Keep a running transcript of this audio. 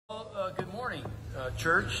Good morning,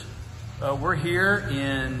 church. We're here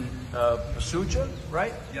in Masucha,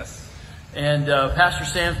 right? Yes. And Pastor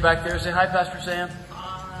Sam's back there. Say hi, Pastor Sam.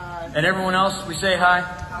 Hi. And everyone else, we say hi.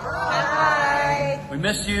 Hi. We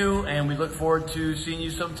miss you, and we look forward to seeing you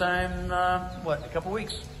sometime, a couple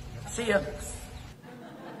weeks. See ya.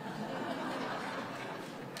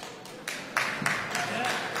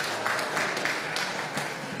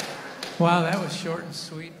 Wow, that was short and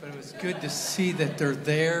sweet, but it was good to see that they're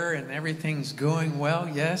there and everything's going well.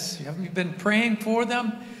 Yes, haven't you been praying for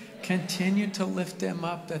them? Continue to lift them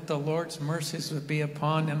up, that the Lord's mercies would be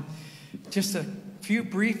upon them. Just a few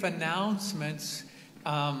brief announcements.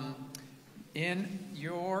 In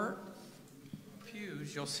your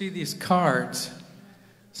pews, you'll see these cards.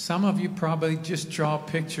 Some of you probably just draw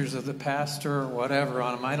pictures of the pastor or whatever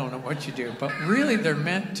on them. I don't know what you do, but really they're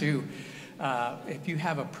meant to... if you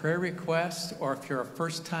have a prayer request or if you're a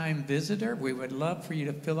first-time visitor, we would love for you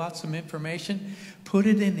to fill out some information. Put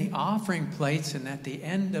it in the offering plates, and at the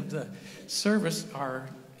end of the service, our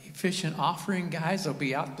efficient offering guys will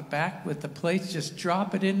be out the back with the plates. Just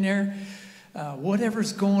drop it in there.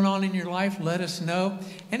 Whatever's going on in your life, let us know.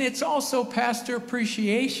 And it's also Pastor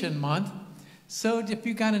Appreciation Month. So if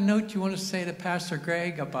you got a note you want to say to Pastor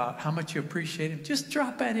Greg about how much you appreciate him, just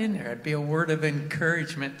drop that in there. It'd be a word of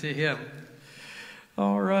encouragement to him.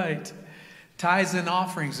 All right. Tithes and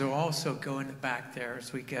offerings will also go in the back there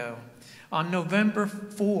as we go. On November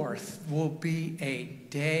 4th will be a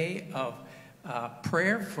day of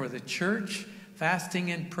prayer for the church, fasting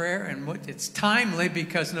and prayer. And it's timely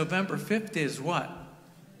because November 5th is what?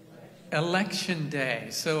 Election day.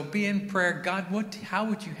 So be in prayer. God, how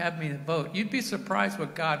would you have me to vote? You'd be surprised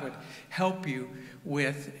what God would help you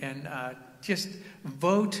with. And just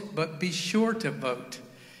vote, but be sure to vote.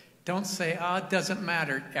 Don't say, it doesn't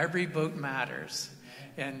matter. Every vote matters.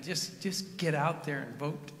 And just get out there and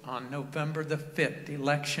vote on November the 5th,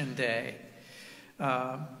 Election Day.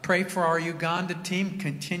 Pray for our Uganda team.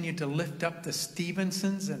 Continue to lift up the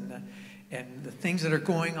Stevensons and the things that are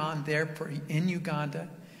going on there in Uganda.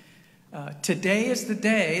 Today is the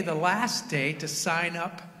day, the last day, to sign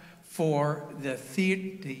up for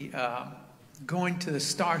going to the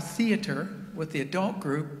Star Theater with the adult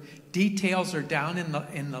group. Details are down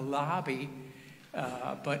in the lobby,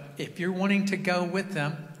 but if you're wanting to go with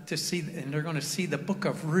them to see, and they're going to see the Book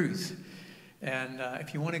of Ruth, and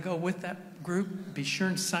if you want to go with that group, be sure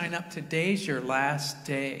and sign up. Today's your last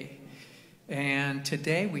day, and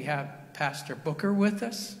today we have Pastor Booker with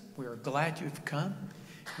us. We're glad you've come,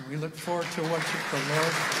 and we look forward to what the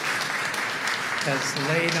Lord has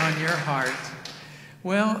laid on your heart.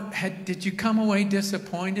 Well, did you come away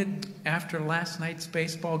disappointed after last night's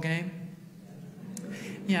baseball game?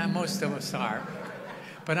 Yeah, most of us are.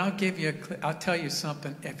 But I'll tell you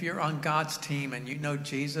something. If you're on God's team and you know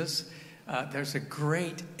Jesus, there's a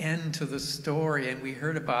great end to the story, and we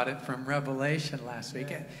heard about it from Revelation last week.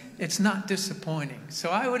 It's not disappointing. So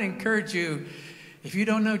I would encourage you, if you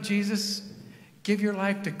don't know Jesus, give your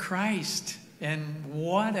life to Christ. And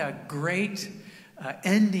what a great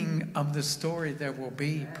ending of the story there will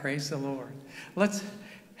be. Praise the Lord. Let's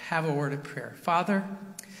have a word of prayer. Father,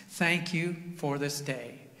 thank you for this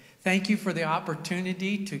day. Thank you for the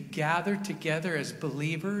opportunity to gather together as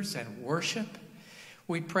believers and worship.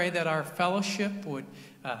 We pray that our fellowship would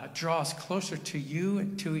draw us closer to you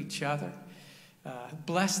and to each other.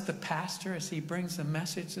 Bless the pastor as he brings the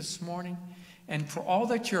message this morning. And for all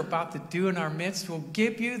that you're about to do in our midst, we'll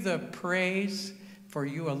give you the praise, for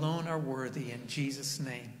you alone are worthy. In Jesus'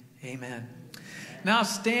 name, amen. Now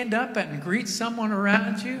stand up and greet someone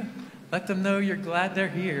around you. Let them know you're glad they're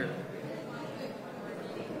here.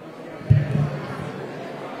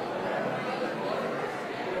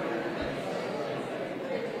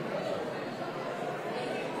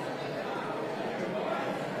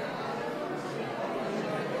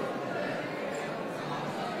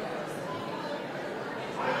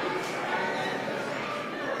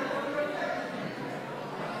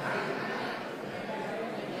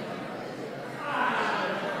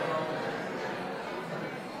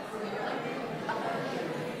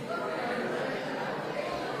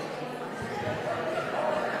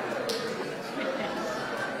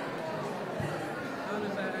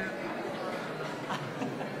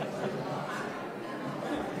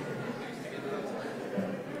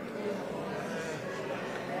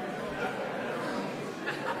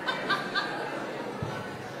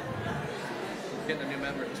 Getting a new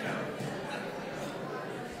member too.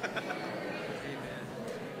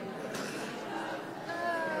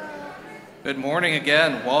 Good morning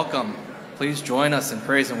again. Welcome. Please join us in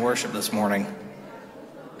praise and worship this morning.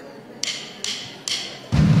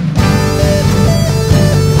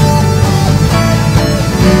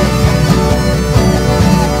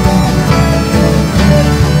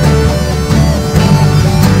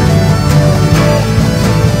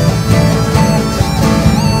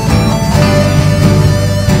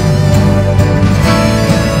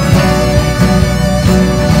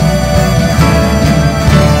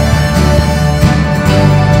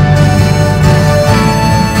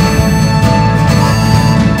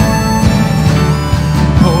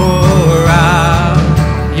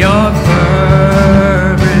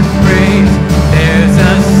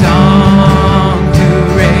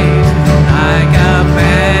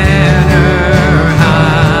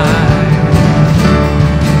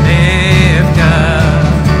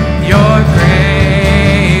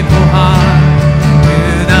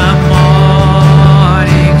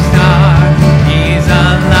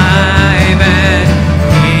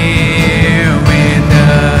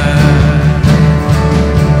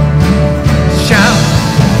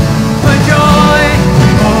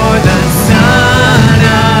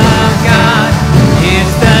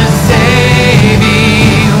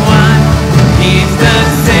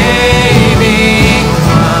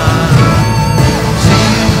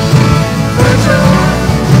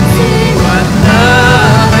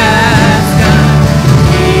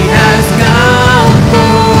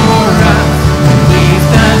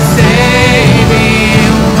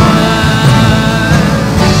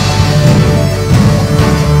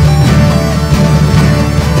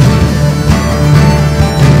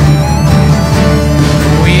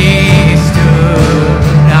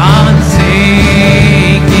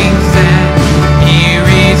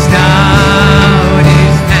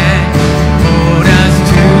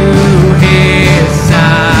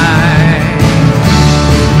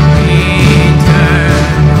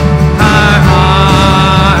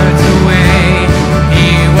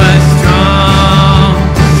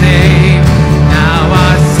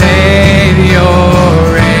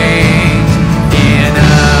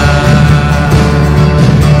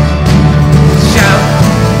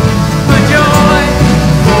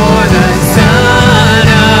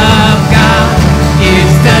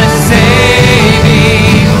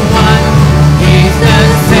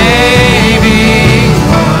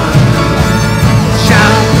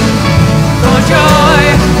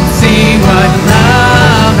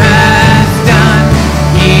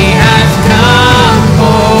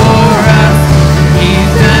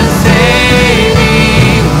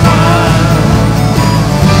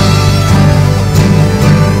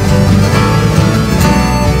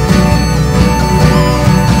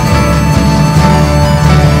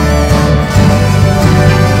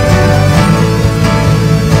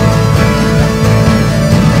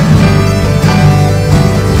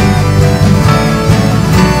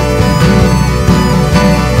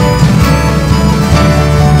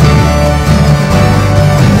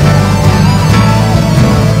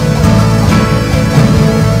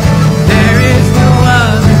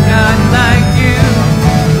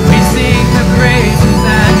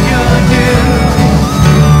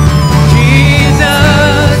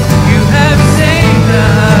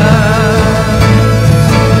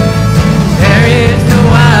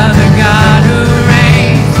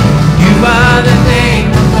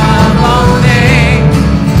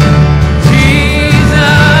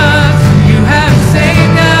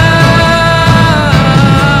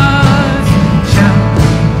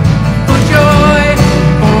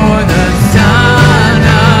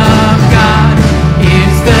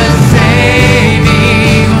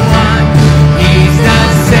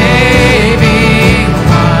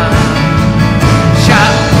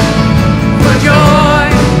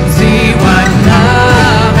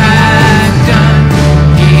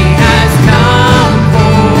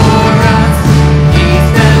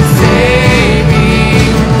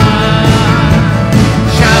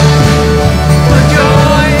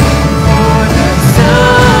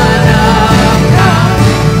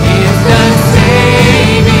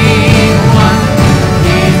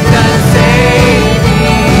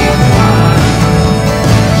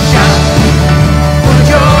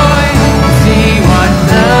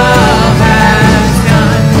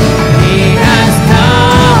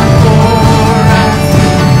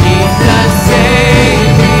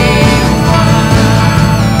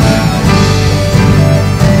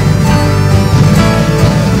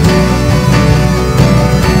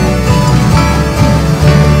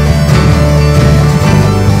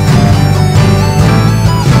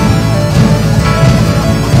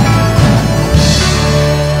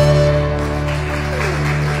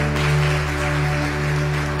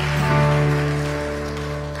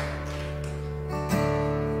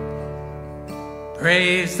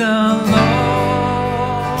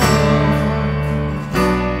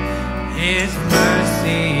 His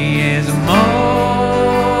mercy is more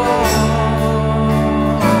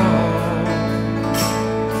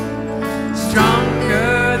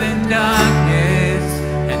stronger than darkness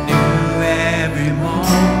and new every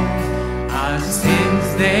morn. Our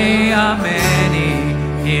sins, they are many.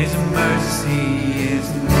 His mercy is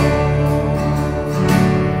more.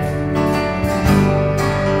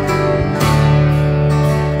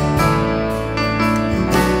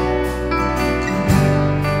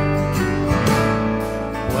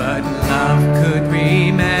 What love could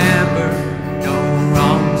remember, no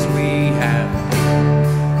wrongs we have done.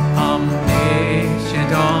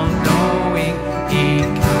 Omniscient, all-knowing, He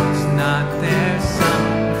counts not their sum.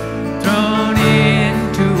 Thrown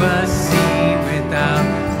into a sea without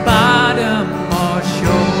bottom or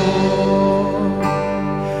shore.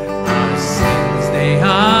 Our sins, they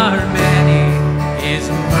are many. His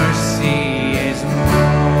mercy is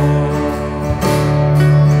more.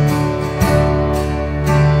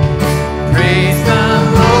 Praise the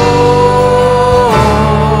Lord.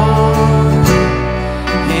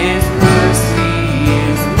 His mercy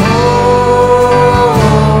is more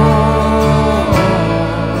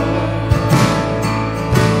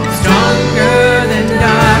stronger than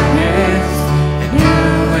darkness and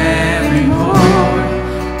new every morn.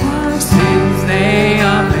 Our sins, they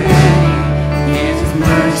are many. His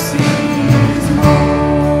mercy is more.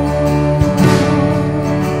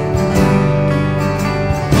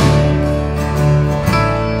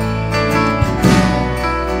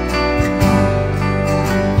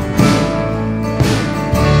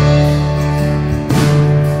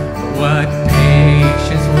 What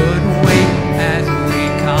patience would wait as we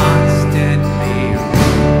constantly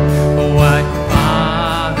read. What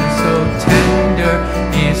Father so tender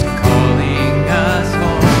is calling us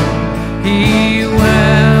home. He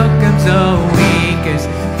welcomes the weakest,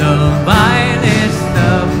 the vilest,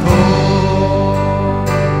 the poor.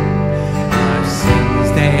 Our sins,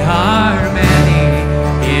 they are many.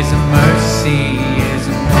 His mercy is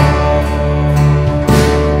more.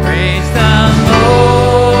 Praise the Lord.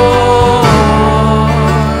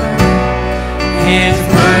 His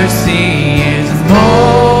mercy is more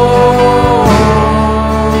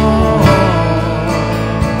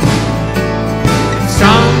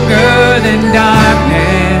stronger than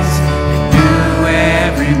darkness and new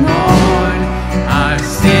every morn. Our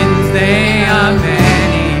sins, they are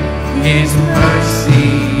many. His mercy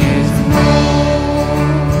is more.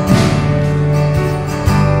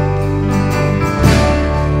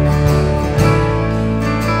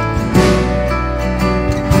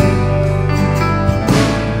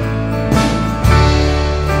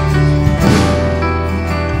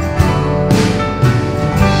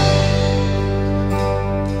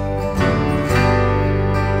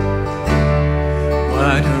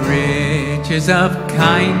 What riches of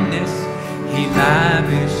kindness He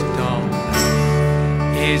lavished on us.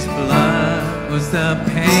 His blood was the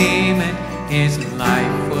payment, His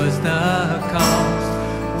life was the cost.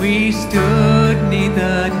 We stood neath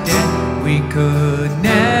the debt we could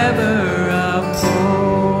never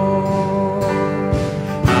afford.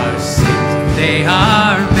 Our sins, they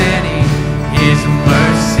are many. His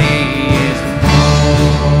mercy is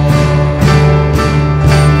more.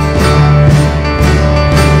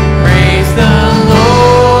 Praise the Lord.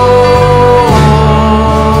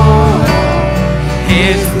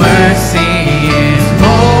 His mercy is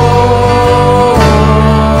more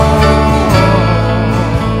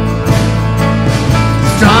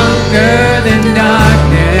stronger than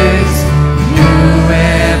darkness, new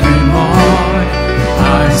every morn.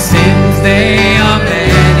 Our sins, they are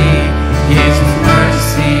many. His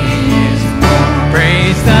mercy is more.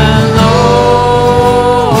 Praise the Lord.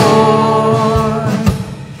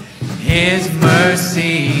 His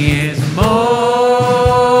mercy is more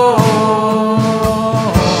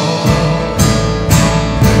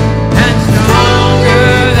and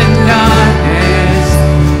stronger than darkness,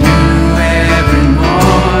 new every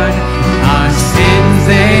morn. Our sins,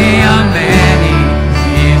 they are many.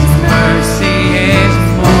 His mercy is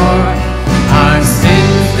more. Our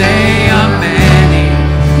sins, they are many.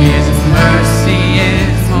 His mercy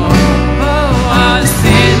is more. Oh, our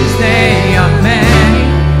sins, they are many.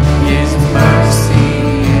 His mercy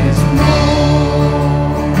is more.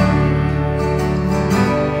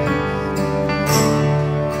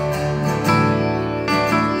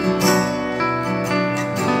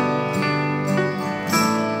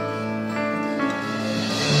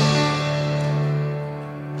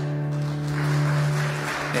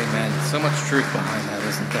 Amen. So much truth behind that,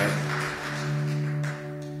 isn't there?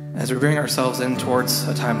 As we bring ourselves in towards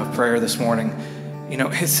a time of prayer this morning, you know,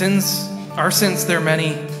 His sins, our sins, they're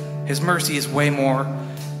many. His mercy is way more.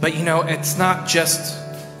 But it's not just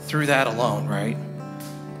through that alone, right?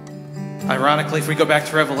 Ironically, if we go back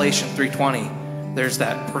to Revelation 3:20, there's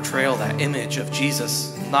that portrayal, that image of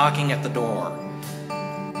Jesus knocking at the door.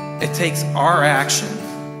 It takes our action.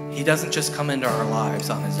 He doesn't just come into our lives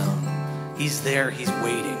on his own. He's there, he's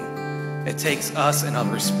waiting. It takes us in a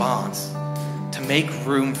response to make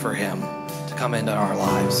room for him to come into our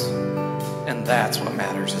lives. And that's what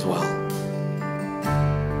matters as well.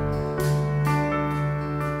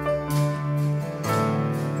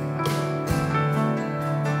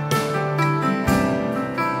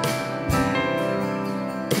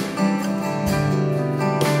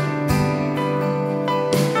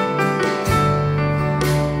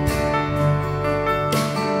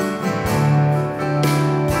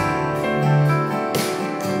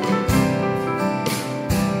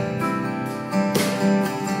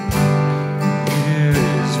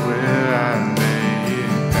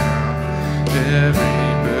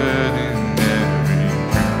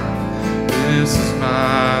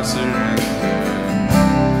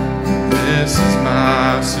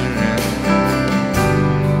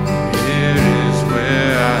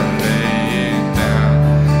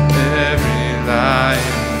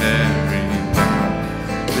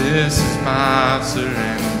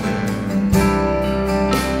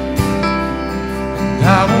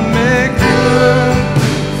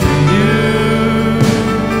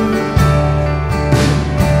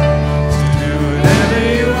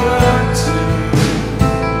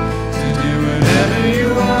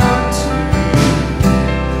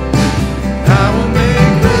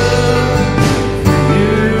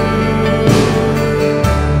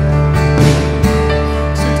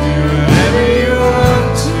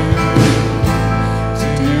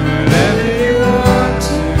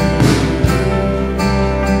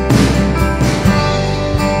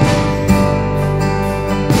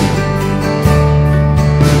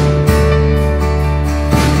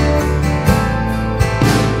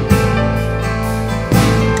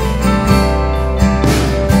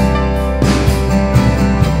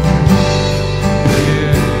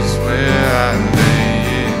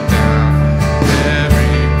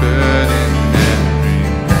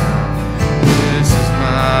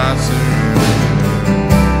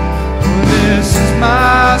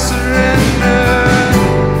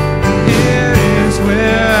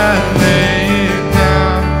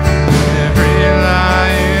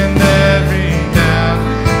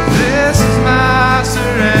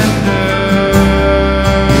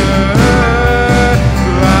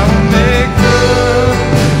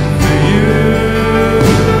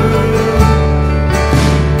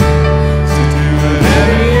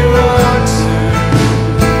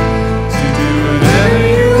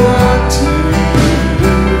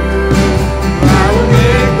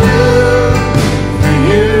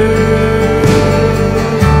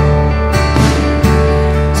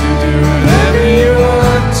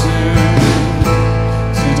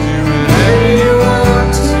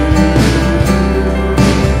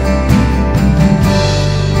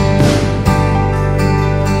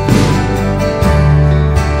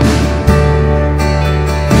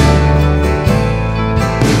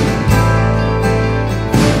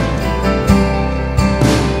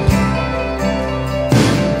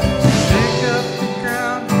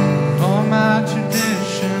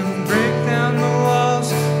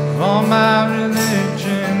 All my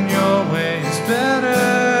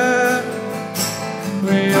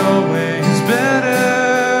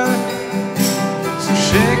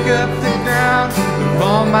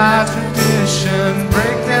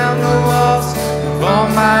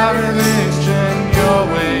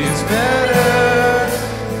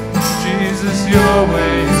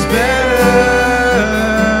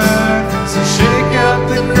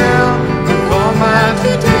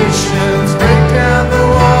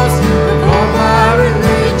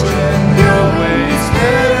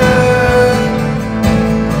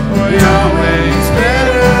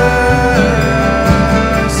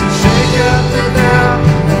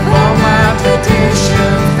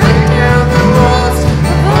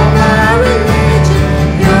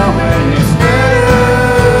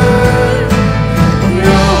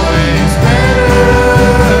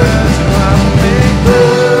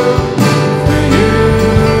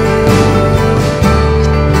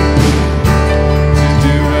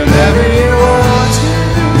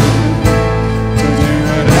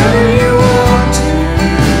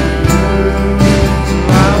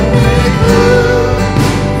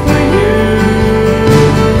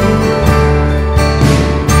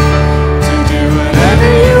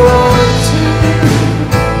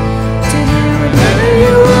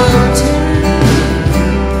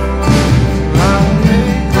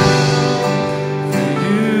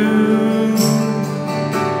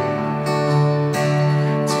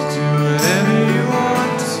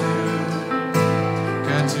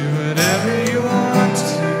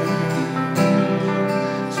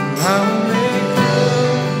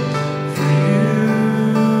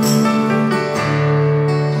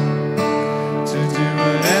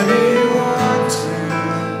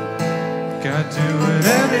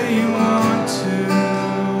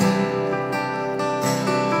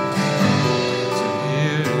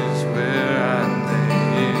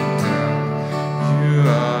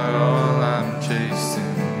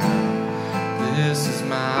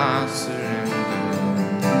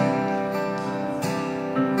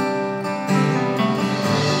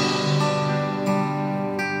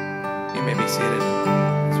seated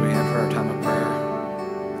as we enter our time of prayer.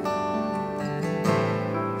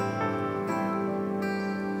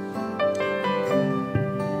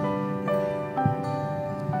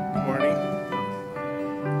 Good morning.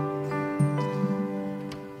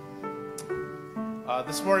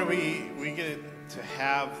 This morning we get to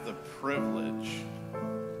have the privilege,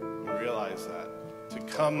 realize that, to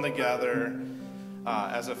come together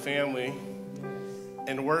as a family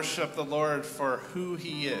and worship the Lord for who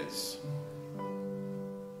He is.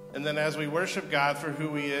 And then as we worship God for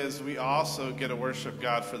who He is, we also get to worship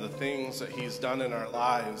God for the things that He's done in our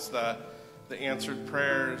lives, the answered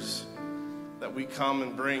prayers that we come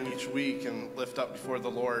and bring each week and lift up before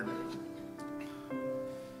the Lord.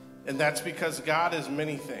 And that's because God is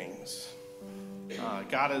many things.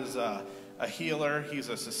 God is a healer, He's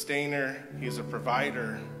a sustainer, He's a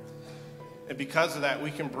provider. And because of that,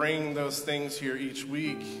 we can bring those things here each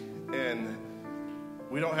week, and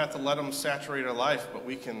we don't have to let them saturate our life, but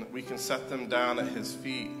we can set them down at His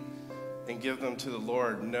feet and give them to the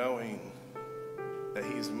Lord, knowing that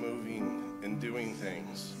He's moving and doing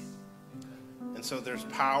things. And so there's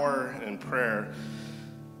power in prayer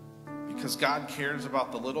because God cares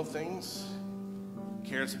about the little things,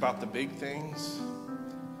 cares about the big things,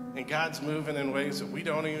 and God's moving in ways that we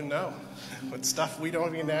don't even know. With stuff we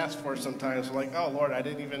don't even ask for sometimes. We're like, oh, Lord, I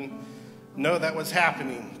didn't even know that was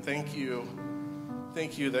happening. Thank you.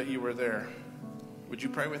 Thank you that you were there. Would you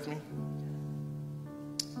pray with me?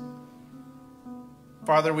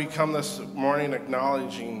 Father, we come this morning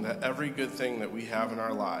acknowledging that every good thing that we have in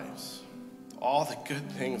our lives, all the good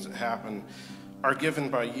things that happen, are given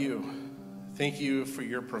by you. Thank you for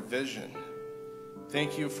your provision.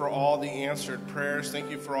 Thank you for all the answered prayers. Thank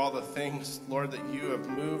you for all the things, Lord, that you have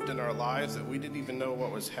moved in our lives that we didn't even know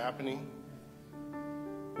what was happening.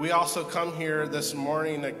 We also come here this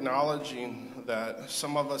morning acknowledging that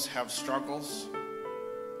some of us have struggles.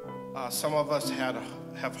 Some of us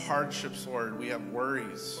have hardships, Lord. We have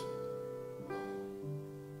worries.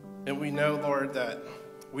 And we know, Lord, that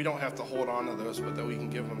we don't have to hold on to those, but that we can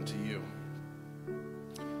give them to you.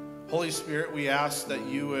 Holy Spirit, we ask that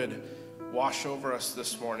you would wash over us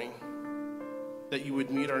this morning, that you would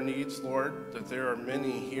meet our needs, Lord, that there are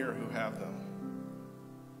many here who have them.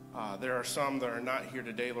 There are some that are not here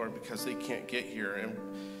today, Lord, because they can't get here,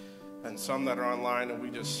 and some that are online, and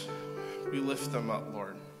we lift them up,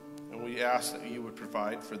 Lord, and we ask that you would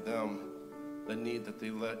provide for them the need that they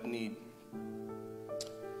need.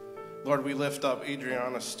 Lord, we lift up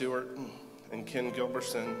Adriana Stewart and Ken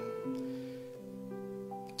Gilbertson,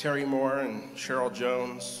 Terry Moore and Cheryl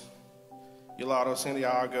Jones, Yolado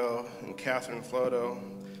Santiago and Catherine Floto,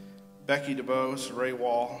 Becky DeBose, Ray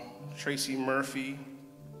Wall, Tracy Murphy,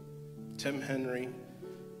 Tim Henry,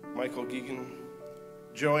 Michael Geegan,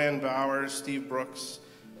 Joanne Bowers, Steve Brooks,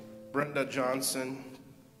 Brenda Johnson,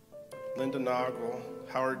 Linda Noggle,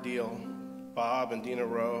 Howard Deal, Bob and Dina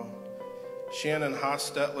Rowe, Shannon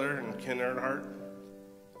Hostetler and Ken Earnhardt,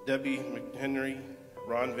 Debbie McHenry,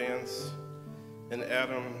 Ron Vance, and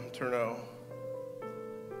Adam Turneau.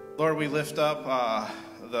 Lord, we lift up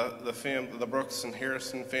the Brooks and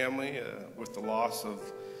Harrison family with the loss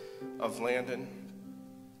of Landon.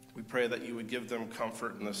 We pray that you would give them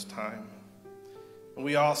comfort in this time. And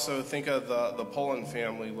we also think of the Pullen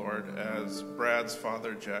family, Lord, as Brad's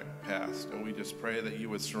father, Jack, passed. And we just pray that you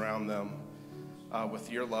would surround them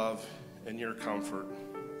with your love and your comfort.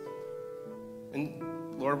 And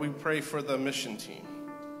Lord, we pray for the mission team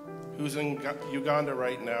who's in Uganda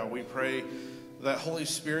right now. We pray that Holy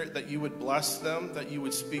Spirit, that you would bless them, that you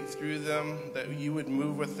would speak through them, that you would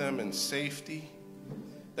move with them in safety,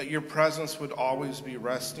 that your presence would always be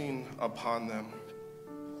resting upon them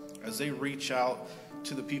as they reach out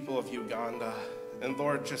to the people of Uganda. And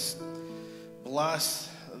Lord, just bless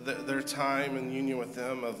their time in union with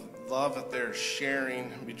them, of love that they're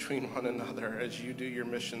sharing between one another as you do your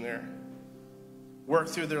mission there. Work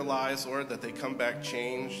through their lives, Lord, that they come back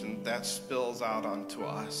changed, and that spills out onto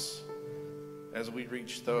us as we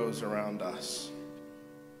reach those around us.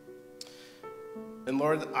 And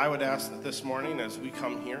Lord, I would ask that this morning as we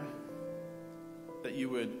come here, that you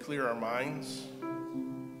would clear our minds,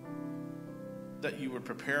 that you would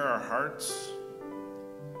prepare our hearts.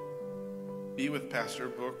 Be with Pastor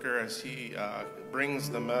Booker as he brings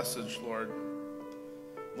the message, Lord.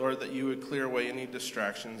 Lord, that you would clear away any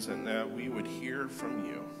distractions and that we would hear from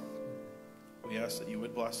you. We ask that you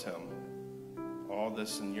would bless him. All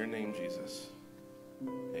this in your name, Jesus.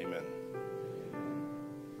 Amen.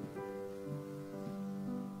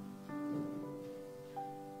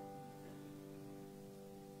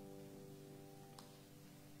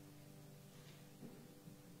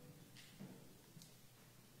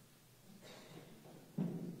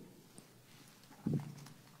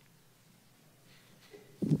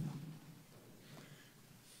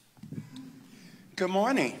 Good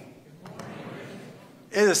morning.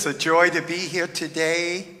 It is a joy to be here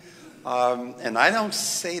today, and I don't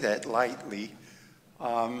say that lightly.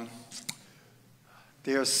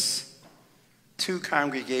 There's two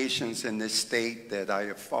congregations in this state that I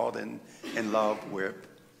have fallen in love with,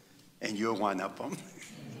 and you're one of them.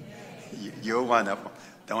 You're one of them.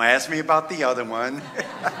 Don't ask me about the other one.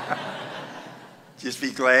 Just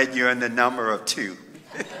be glad you're in the number of two.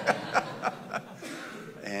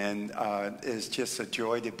 And it's just a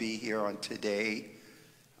joy to be here on today.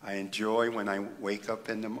 I enjoy when I wake up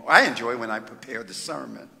in the morning. I enjoy when I prepare the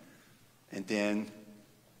sermon. And then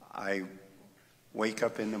I wake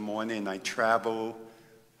up in the morning and I travel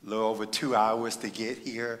a little over 2 hours to get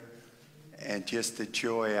here. And just the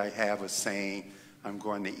joy I have of saying I'm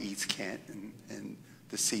going to East Canton and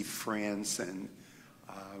to see friends, and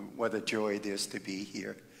what a joy it is to be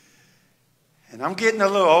here. And I'm getting a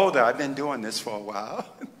little older. I've been doing this for a while.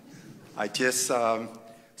 I just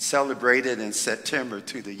celebrated in September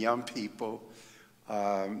to the young people.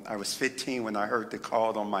 I was 15 when I heard the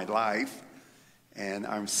call on my life, and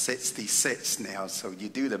I'm 66 now, so you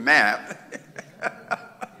do the math.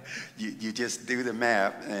 you just do the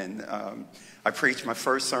math. And I preached my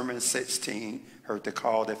first sermon at 16, heard the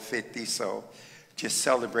call at 50, so just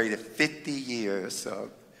celebrated 50 years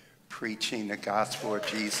of preaching the gospel of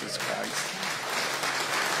Jesus Christ.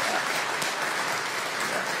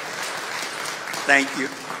 Thank you.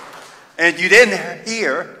 And you didn't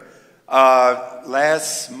hear,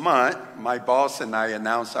 last month, my boss and I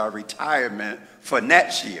announced our retirement for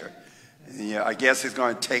next year. Yeah, I guess it's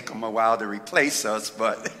going to take them a while to replace us,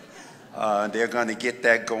 but they're going to get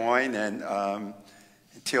that going. And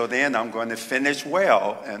until then, I'm going to finish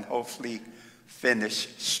well and hopefully finish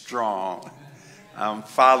strong. I'm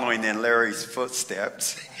following in Larry's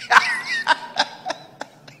footsteps.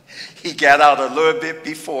 He got out a little bit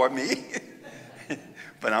before me.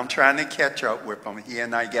 But I'm trying to catch up with him. He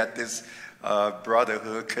and I got this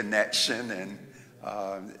brotherhood connection, and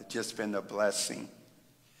it's just been a blessing.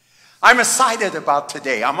 I'm excited about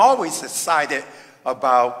today. I'm always excited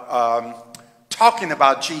about talking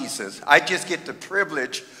about Jesus. I just get the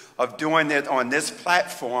privilege of doing it on this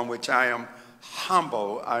platform, which I am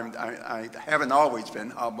humble. I haven't always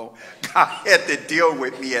been humble. God had to deal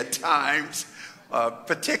with me at times.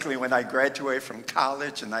 Particularly when I graduated from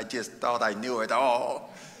college and I just thought I knew it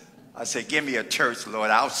all. I said, give me a church,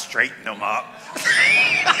 Lord, I'll straighten them up.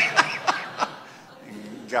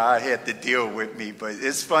 God had to deal with me, but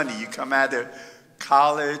it's funny. You come out of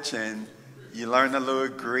college and you learn a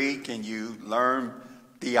little Greek and you learn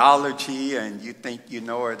theology and you think you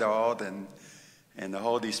know it all, and the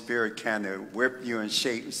Holy Spirit kind of whipped you in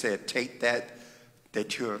shape and said, take that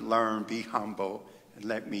you have learned, be humble, and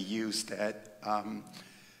let me use that. And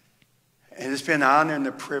it's been an honor and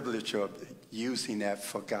a privilege of using that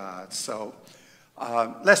for God. So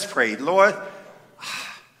let's pray. Lord,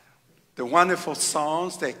 the wonderful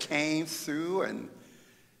songs that came through, and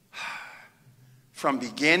from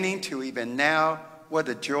beginning to even now, what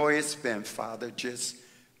a joy it's been, Father, just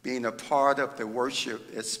being a part of the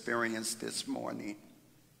worship experience this morning.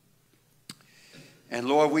 And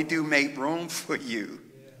Lord, we do make room for you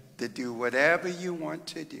to do whatever you want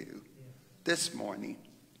to do this morning.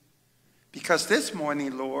 Because this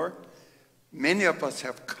morning, Lord, many of us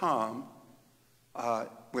have come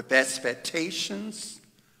with expectations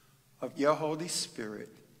of your Holy Spirit,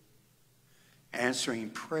 answering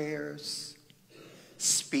prayers,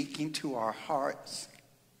 speaking to our hearts,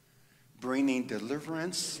 bringing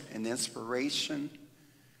deliverance and inspiration.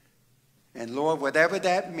 And Lord, whatever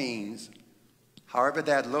that means, however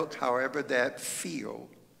that look, however that feel,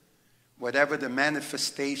 whatever the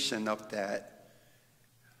manifestation of that,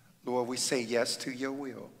 Lord, we say yes to your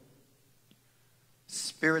will.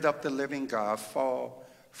 Spirit of the living God, fall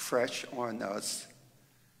fresh on us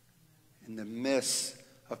in the midst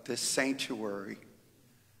of this sanctuary.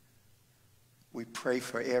 We pray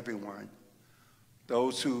for everyone.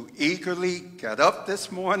 Those who eagerly got up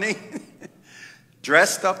this morning,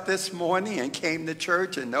 dressed up this morning and came to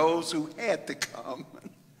church, and those who had to come.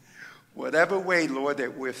 Whatever way, Lord,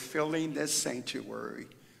 that we're filling this sanctuary,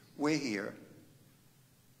 we're here.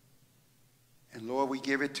 And Lord, we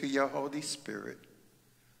give it to your Holy Spirit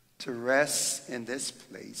to rest in this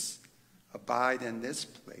place, abide in this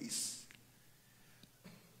place,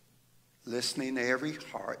 listening to every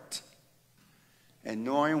heart, and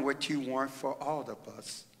knowing what you want for all of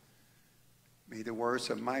us. May the words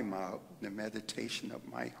of my mouth, the meditation of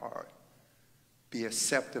my heart, be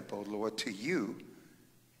acceptable, Lord, to you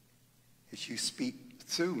as you speak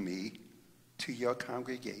through me to your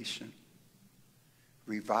congregation.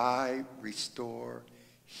 Revive, restore,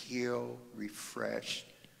 heal, refresh,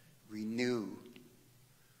 renew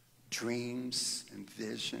dreams and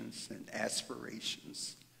visions and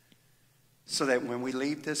aspirations, so that when we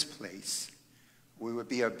leave this place, we would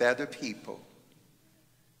be a better people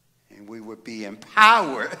and we would be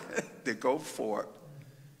empowered to go forth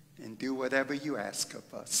and do whatever you ask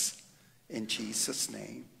of us. In Jesus'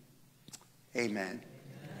 name, amen.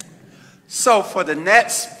 So for the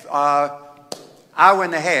next hour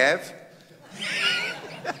and a half,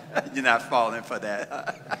 you're not falling for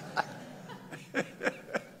that.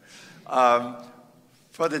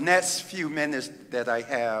 For the next few minutes that I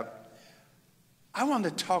have, I want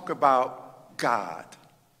to talk about God.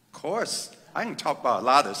 Of course, I can talk about a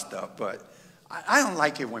lot of stuff, but I don't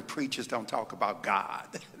like it when preachers don't talk about God.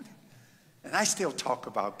 And I still talk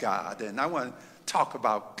about God, and I want to talk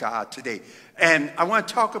about God today. And I want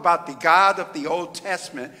to talk about the God of the Old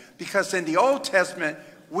Testament, because in the Old Testament,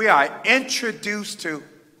 we are introduced to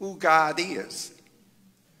who God is.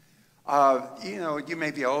 You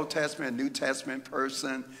may be an Old Testament, New Testament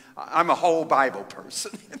person. I'm a whole Bible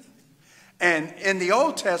person. And in the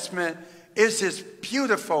Old Testament, it's just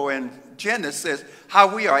beautiful in Genesis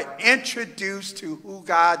how we are introduced to who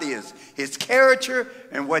God is, his character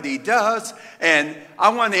and what he does. And I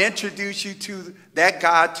want to introduce you to that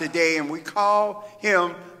God today, and we call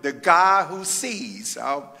him the God who sees.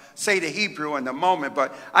 I'll say the Hebrew in a moment,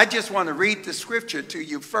 but I just want to read the scripture to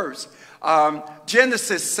you first.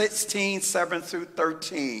 Genesis 16, 7 through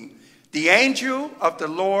 13. The angel of the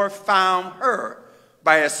Lord found her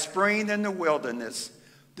by a spring in the wilderness,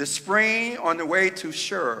 the spring on the way to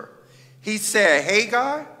Shur. He said,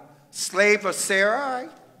 Hagar, slave of Sarai,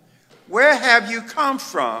 where have you come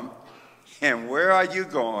from and where are you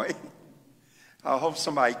going? I hope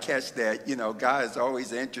somebody catch that. God is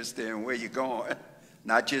always interested in where you're going,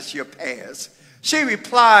 not just your past. She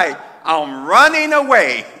replied, I'm running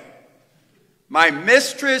away. My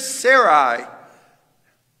mistress Sarai,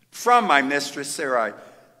 from my mistress Sarai.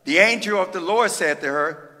 The angel of the Lord said to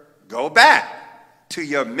her, go back to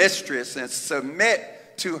your mistress and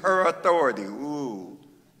submit to her authority. Ooh,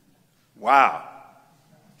 wow.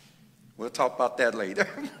 We'll talk about that later.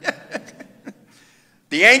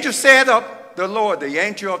 The angel of the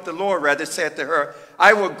Lord said to her,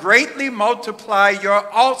 I will greatly multiply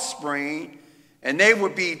your offspring, and they will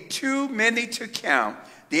be too many to count.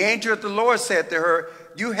 The angel of the Lord said to her,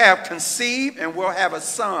 you have conceived and will have a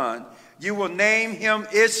son. You will name him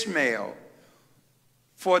Ishmael,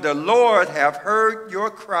 for the Lord have heard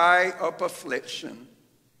your cry of affliction.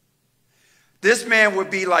 This man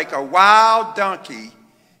would be like a wild donkey.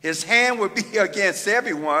 His hand would be against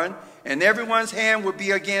everyone, and everyone's hand would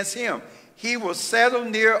be against him. He will settle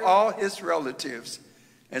near all his relatives.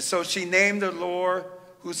 And so she named the Lord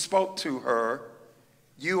who spoke to her,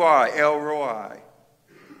 you are El Roi.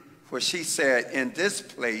 For she said, in this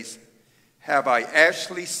place have I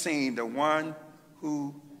actually seen the one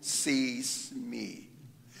who sees me.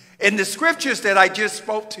 In the scriptures that I just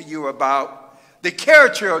spoke to you about, the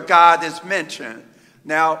character of God is mentioned.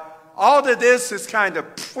 Now, all of this is kind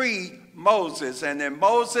of pre-Moses. And in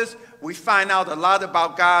Moses, we find out a lot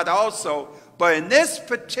about God also. But in this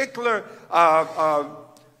particular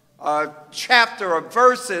chapter of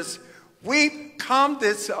verses, we come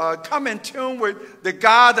in tune with the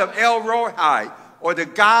God of El Roi, or the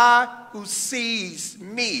God who sees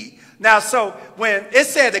me. Now, so when it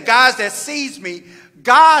said the God that sees me,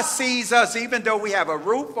 God sees us even though we have a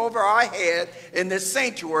roof over our head in this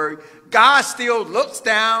sanctuary. God still looks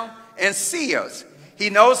down and sees us. He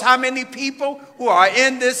knows how many people who are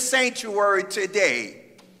in this sanctuary today.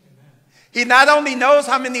 He not only knows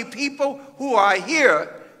how many people who are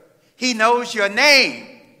here, he knows your name.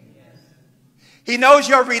 He knows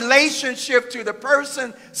your relationship to the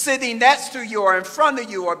person sitting next to you or in front of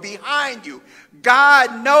you or behind you.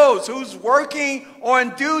 God knows who's working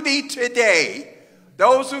on duty today.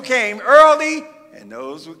 Those who came early and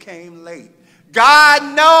those who came late.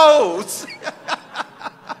 God knows.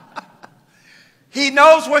 He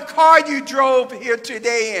knows what car you drove here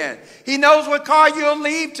today in. He knows what car you'll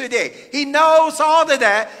leave today. He knows all of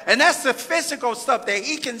that. And that's the physical stuff that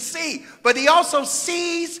he can see. But he also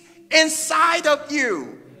sees inside of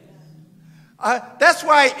you. That's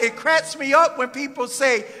why it cracks me up when people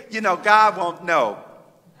say, God won't know.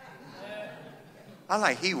 I'm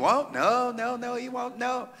like, he won't? No, he won't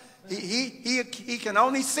know. He can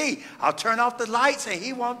only see. I'll turn off the lights and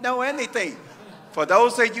he won't know anything. For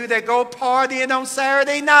those of you that go partying on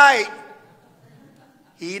Saturday night,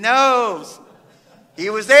 he knows. He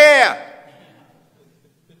was there.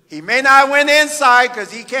 He may not went inside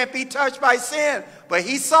because he can't be touched by sin, but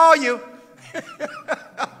he saw you.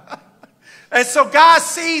 And so God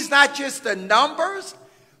sees not just the numbers,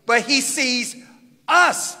 but he sees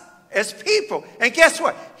us as people. And guess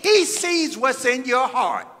what? He sees what's in your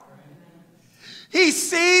heart. He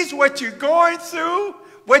sees what you're going through,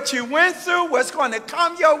 what you went through, what's going to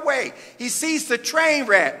come your way. He sees the train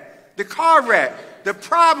wreck, the car wreck, the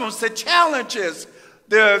problems, the challenges,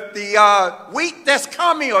 the week that's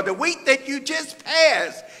coming or the week that you just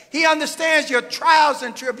passed. He understands your trials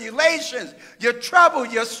and tribulations, your trouble,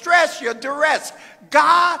 your stress, your duress.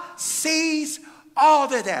 God sees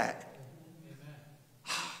all of that.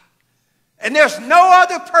 And there's no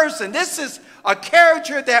other person. This is a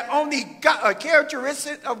character that only God, a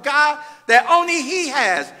characteristic of God that only he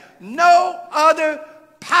has. No other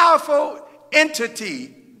powerful entity,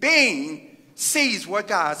 being, sees what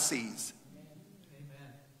God sees. Amen.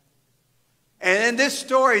 And in this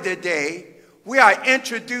story today, we are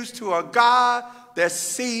introduced to a God that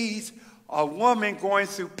sees a woman going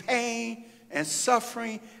through pain and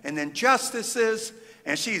suffering and injustices,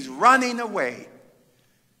 and she's running away.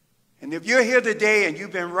 And if you're here today and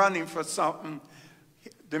you've been running for something,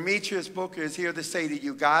 Demetrius Booker is here to say to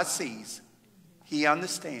you, God sees. He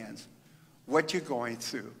understands what you're going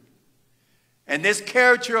through. And this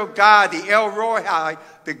character of God, the El Roi,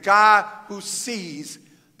 the God who sees,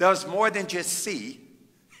 does more than just see.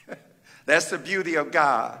 That's the beauty of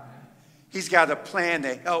God. He's got a plan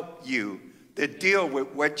to help you to deal with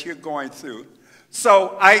what you're going through.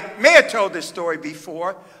 So I may have told this story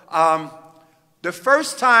before. The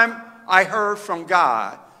first time I heard from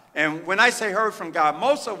God, and when I say heard from God,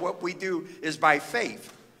 most of what we do is by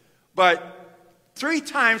faith. But 3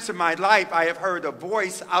 times in my life, I have heard a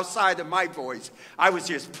voice outside of my voice. I was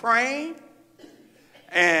just praying,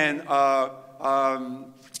 and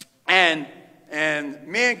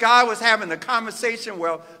me and God was having a conversation.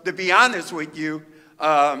 Well, to be honest with you,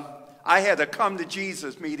 I had a come to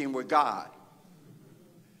Jesus meeting with God.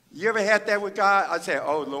 You ever had that with God? I said,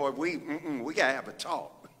 oh, Lord, we got to have a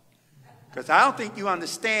talk. Because I don't think you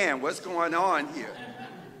understand what's going on here.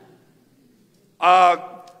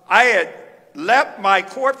 I had left my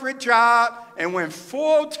corporate job and went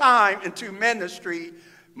full-time into ministry,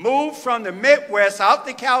 moved from the Midwest out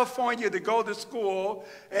to California to go to school.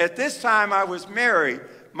 At this time, I was married.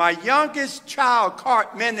 My youngest child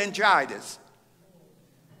caught meningitis.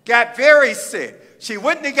 Got very sick. She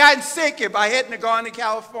wouldn't have gotten sick if I hadn't gone to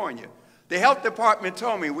California. The health department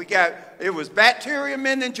told me it was bacterial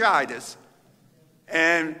meningitis.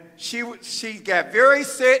 And she got very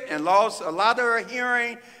sick and lost a lot of her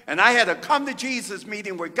hearing. And I had a come to Jesus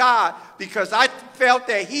meeting with God because I felt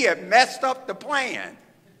that he had messed up the plan.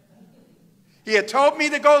 He had told me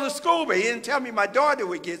to go to school, but he didn't tell me my daughter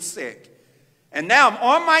would get sick. And now I'm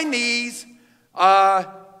on my knees,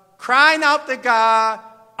 crying out to God,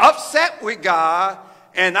 upset with God,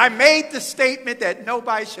 and I made the statement that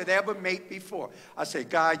nobody should ever make before. I said,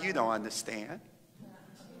 God, you don't understand.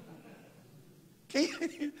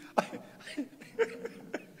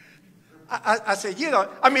 I said,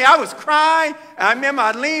 I was crying, and I remember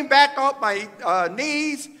I leaned back off my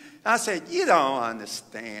knees, and I said, you don't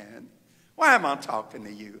understand. Why am I talking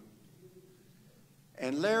to you?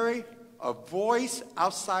 And Larry, a voice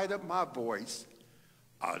outside of my voice,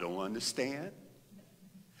 I don't understand.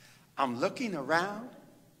 I'm looking around,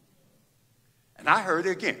 and I heard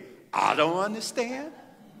it again. I don't understand.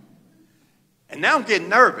 And now I'm getting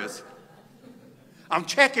nervous. I'm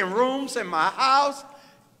checking rooms in my house.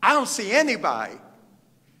 I don't see anybody.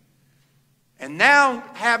 And now I'm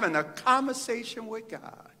having a conversation with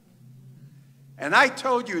God. And I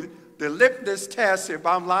told you, the litmus test, if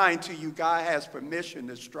I'm lying to you, God has permission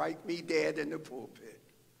to strike me dead in the pulpit.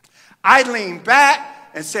 I leaned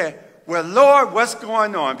back and said, well, Lord, what's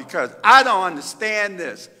going on? Because I don't understand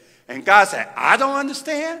this. And God said, I don't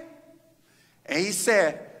understand? And he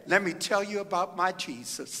said, let me tell you about my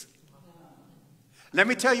Jesus. Let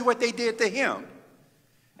me tell you what they did to him.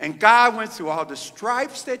 And God went through all the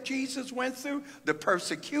stripes that Jesus went through, the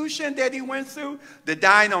persecution that he went through, the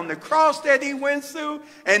dying on the cross that he went through.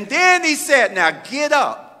 And then he said, now get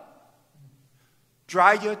up,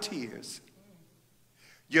 dry your tears.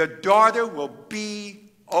 Your daughter will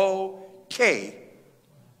be okay.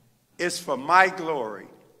 It's for my glory.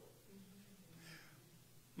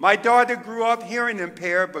 My daughter grew up hearing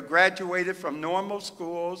impaired, but graduated from normal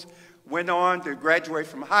schools, went on to graduate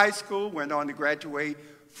from high school, went on to graduate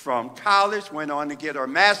from college, went on to get her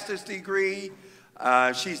master's degree.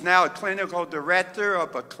 She's now a clinical director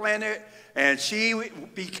of a clinic, and she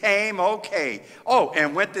became okay. Oh,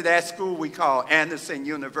 and went to that school we call Anderson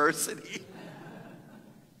University.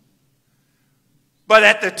 But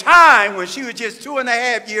at the time, when she was just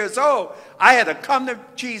 2.5 years old, I had a come to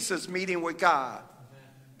Jesus meeting with God.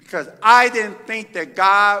 Because I didn't think that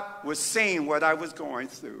God was seeing what I was going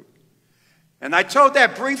through. And I told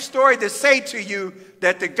that brief story to say to you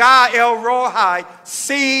that the God El Rohi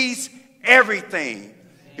sees everything.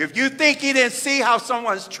 If you think he didn't see how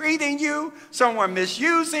someone's treating you, someone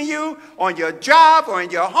misusing you on your job or in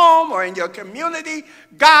your home or in your community,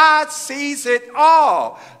 God sees it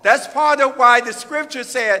all. That's part of why the scripture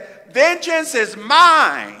said, vengeance is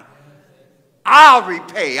mine. I'll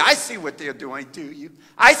repay. I see what they're doing to you.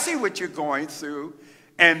 I see what you're going through.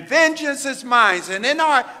 And vengeance is mine. And in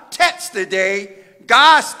our text today,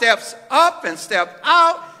 God steps up and steps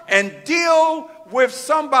out and deal with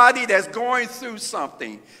somebody that's going through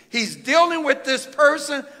something. He's dealing with this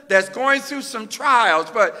person that's going through some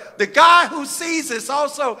trials. But the God who sees is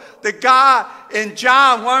also the God in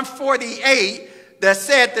John 1:48 that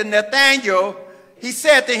said to Nathanael, he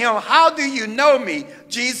said to him, how do you know me?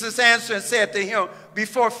 Jesus answered and said to him,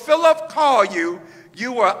 before Philip called you,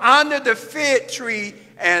 you were under the fig tree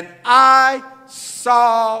and I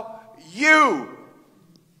saw you.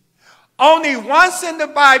 Only once in the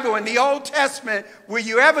Bible, in the Old Testament, will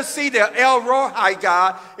you ever see the El Rohi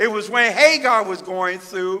God. It was when Hagar was going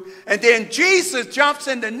through. And then Jesus jumps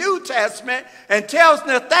in the New Testament and tells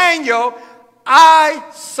Nathanael,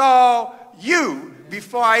 I saw you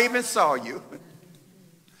before I even saw you.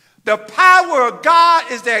 The power of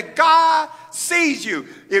God is that God sees you.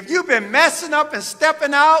 If you've been messing up and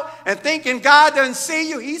stepping out and thinking God doesn't see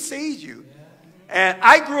you, he sees you. And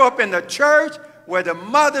I grew up in the church where the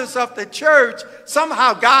mothers of the church,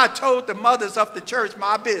 somehow God told the mothers of the church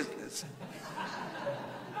my business.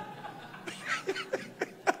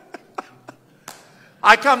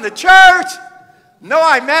 I come to church, know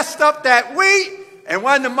I messed up that week, and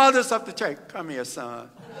one of the mothers of the church, come here, son.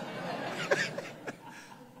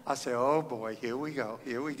 I said, oh boy, here we go,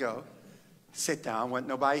 here we go. Sit down, I want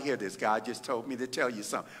nobody to hear this. God just told me to tell you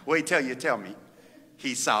something. Wait till you tell me.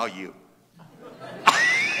 He saw you.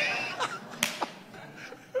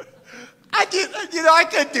 I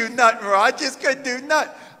couldn't do nothing wrong. I just couldn't do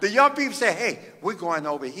nothing. The young people say, hey, we're going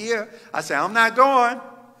over here. I said, I'm not going.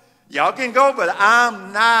 Y'all can go, but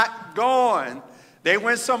I'm not going. They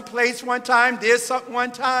went someplace one time, did something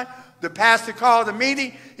one time. The pastor called a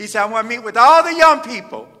meeting. He said, I want to meet with all the young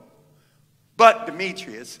people. But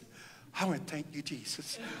Demetrius, I want to thank you,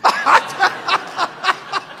 Jesus.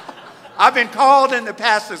 I've been called in the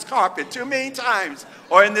pastor's carpet too many times,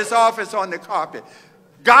 or in this office on the carpet.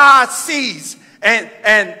 God sees.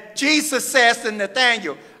 And Jesus says to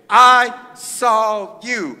Nathanael, I saw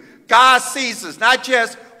you. God sees us, not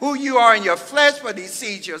just who you are in your flesh, but he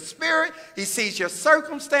sees your spirit, he sees your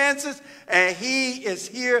circumstances, and he is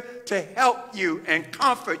here to help you and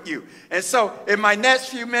comfort you. And so in my next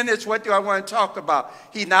few minutes, what do I want to talk about?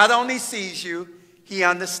 He not only sees you, he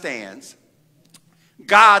understands.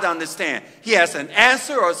 God understands. He has an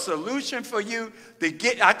answer or solution for you.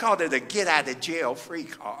 I call it a get out of jail free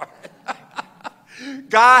card.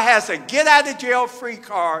 God has a get out of jail free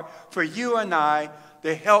card for you and I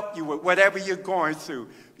to help you with whatever you're going through,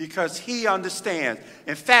 because he understands.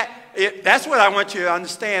 In fact, that's what I want you to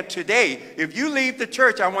understand today. If you leave the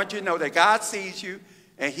church, I want you to know that God sees you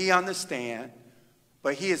and he understands,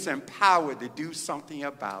 but he is empowered to do something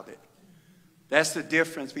about it. That's the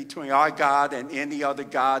difference between our God and any other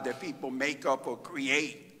God that people make up or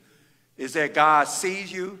create, is that God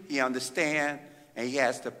sees you, he understands, and he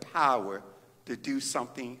has the power to do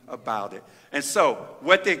something about it. And so,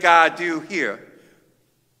 what did God do here?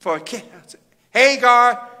 For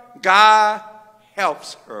Hagar, God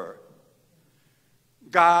helps her.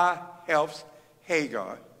 God helps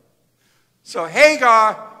Hagar. So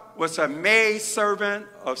Hagar was a maid servant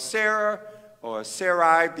of Sarah, or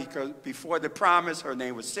Sarai, because before the promise, her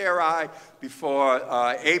name was Sarai. Before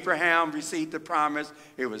Abraham received the promise,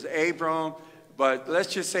 it was Abram. But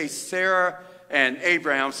let's just say Sarah and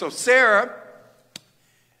Abraham. So Sarah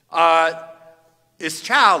is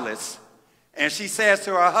childless. And she says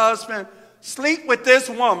to her husband, sleep with this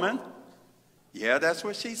woman. Yeah, that's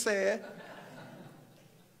what she said.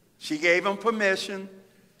 She gave him permission.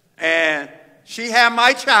 And she had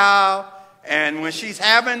my child. And when she's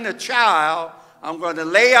having the child, I'm going to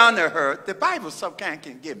lay under her. The Bible sometimes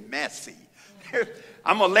can get messy.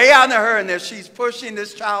 I'm going to lay under her, and if she's pushing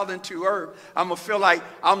this child into her, I'm going to feel like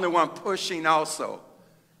I'm the one pushing also.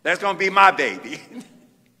 That's going to be my baby.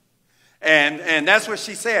 and that's what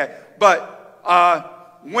she said. But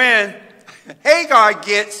when Hagar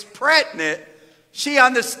gets pregnant, she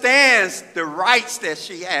understands the rights that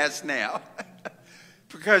she has now.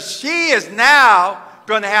 Because she is now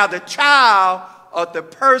going to have the child of the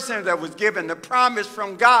person that was given the promise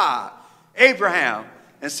from God, Abraham.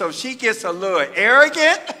 And so she gets a little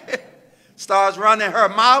arrogant, starts running her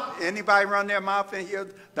mouth. Anybody run their mouth in here?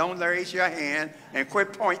 Don't raise your hand and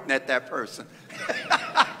quit pointing at that person.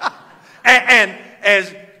 and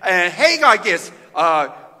Hagar gets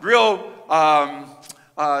real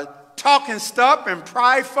talking stuff and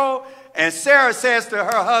prideful. And Sarah says to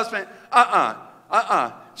her husband,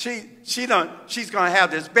 she's going to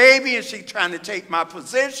have this baby, and she's trying to take my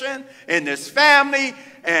position in this family.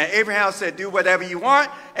 And Abraham said, do whatever you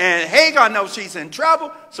want. And Hagar knows she's in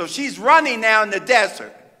trouble, so she's running now in the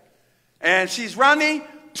desert. And she's running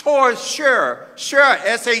towards Shur. Shur,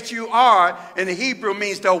 S-H-U-R, in the Hebrew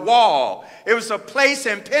means the wall. It was a place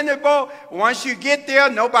impenetrable. Once you get there,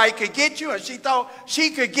 nobody could get you. And she thought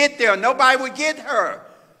she could get there. Nobody would get her.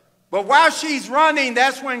 But while she's running,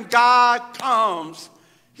 that's when God comes.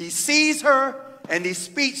 He sees her and he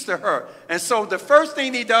speaks to her. And so the first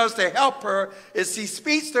thing he does to help her is he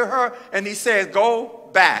speaks to her and he says, go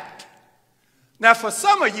back. Now, for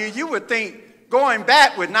some of you, you would think going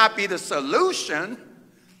back would not be the solution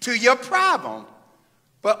to your problem.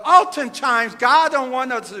 But oftentimes, God don't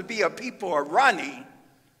want us to be a people of running.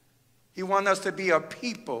 He wants us to be a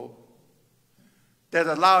people that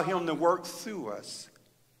allow him to work through us.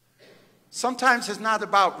 Sometimes it's not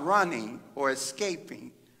about running or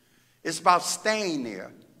escaping. It's about staying there.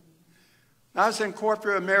 When I was in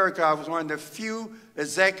corporate America, I was one of the few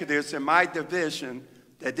executives in my division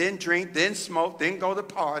that didn't drink, didn't smoke, didn't go to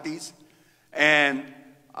parties. And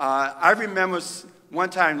I remember one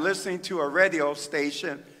time listening to a radio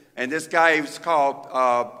station, and this guy was called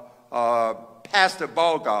Pastor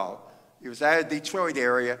Bogal. He was out of the Detroit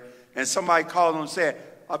area, and somebody called him and said,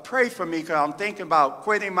 pray for me because I'm thinking about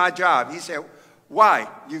quitting my job. He said, why?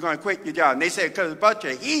 You're going to quit your job? And they said, because there's a bunch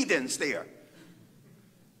of heathens there.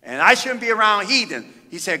 And I shouldn't be around heathens.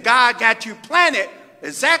 He said, God got you planted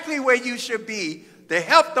exactly where you should be to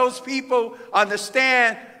help those people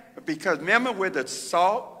understand. Because remember, we're the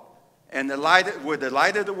salt and we're the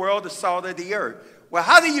light of the world, the salt of the earth. Well,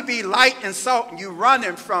 how do you be light and salt and you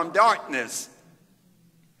running from darkness?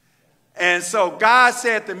 And so God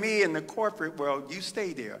said to me in the corporate world, you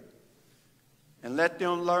stay there and let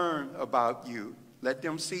them learn about you. Let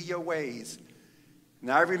them see your ways.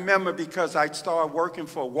 And I remember because I started working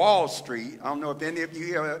for Wall Street. I don't know if any of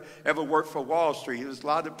you ever worked for Wall Street. There was a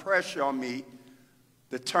lot of pressure on me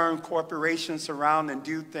to turn corporations around and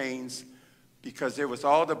do things because it was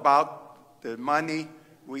all about the money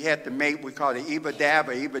we had to make. We call it EBITDA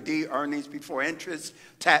or EBITDA, earnings before interest,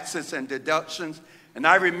 taxes, and deductions. And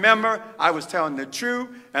I remember I was telling the truth,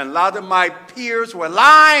 and a lot of my peers were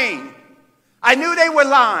lying. I knew they were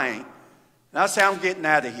lying. And I said, I'm getting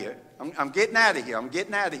out of here. I'm getting out of here. I'm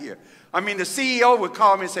getting out of here. I mean, the CEO would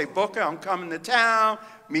call me and say, Booker, I'm coming to town.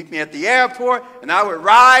 Meet me at the airport. And I would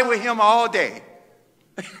ride with him all day.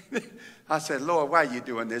 I said, Lord, why are you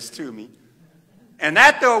doing this to me? And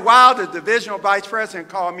after a while, the divisional vice president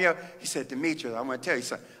called me up. He said, Demetrius, I'm going to tell you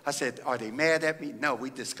something. I said, are they mad at me? No, we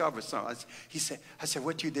discovered something. I said,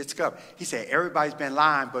 what you discovered? He said, everybody's been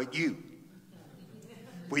lying but you.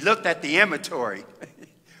 We looked at the inventory.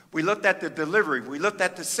 We looked at the delivery. We looked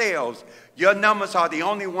at the sales. Your numbers are the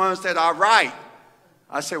only ones that are right.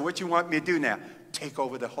 I said, what you want me to do now? Take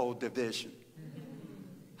over the whole division.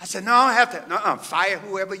 I said, no, I don't have to. No, fire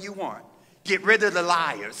whoever you want. Get rid of the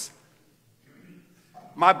liars.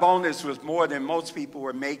 My bonus was more than most people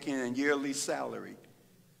were making in yearly salary.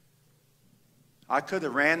 I could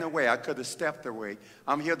have ran away. I could have stepped away.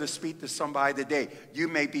 I'm here to speak to somebody today. You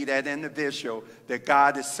may be that individual that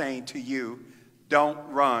God is saying to you, don't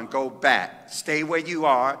run, go back. Stay where you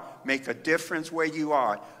are. Make a difference where you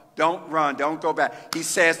are. Don't run, don't go back. He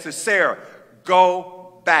says to Sarah,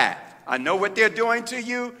 go back. I know what they're doing to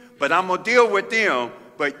you, but I'm going to deal with them,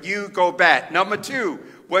 but you go back. Number two,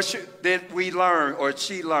 what did we learn or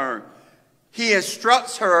she learn? He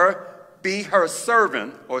instructs her, be her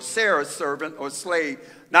servant or Sarah's servant or slave.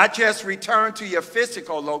 Not just return to your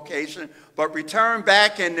physical location, but return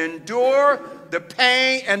back and endure the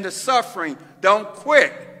pain and the suffering. Don't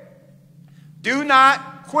quit. Do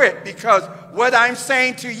not quit, because what I'm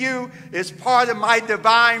saying to you is part of my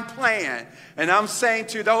divine plan. And I'm saying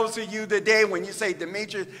to those of you today, when you say,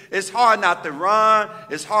 Demetrius, it's hard not to run,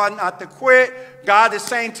 it's hard not to quit, God is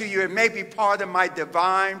saying to you, it may be part of my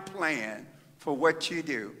divine plan for what you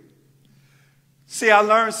do. See, I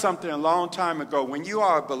learned something a long time ago. When you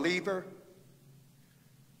are a believer,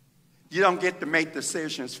 you don't get to make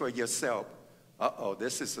decisions for yourself. Uh-oh,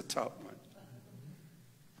 this is a tough one.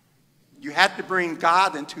 You have to bring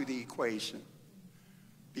God into the equation,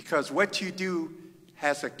 because what you do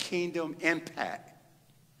has a kingdom impact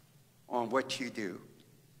on what you do.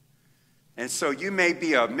 And so you may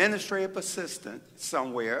be an administrative assistant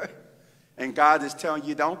somewhere, and God is telling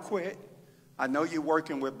you, don't quit. I know you're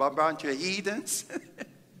working with a bunch of heathens.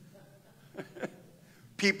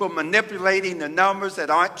 People manipulating the numbers that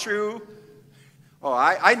aren't true. Oh,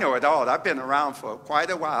 I know it all. I've been around for quite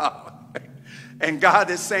a while. And God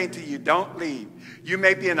is saying to you, don't leave. You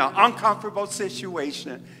may be in an uncomfortable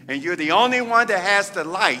situation, and you're the only one that has the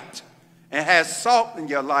light and has salt in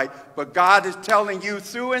your life. But God is telling you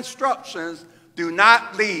through instructions, do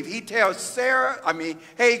not leave. He tells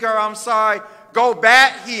Hagar, go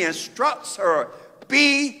back. He instructs her,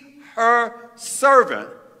 be her servant.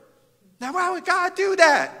 Now, why would God do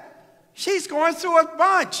that? She's going through a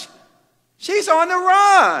bunch. She's on the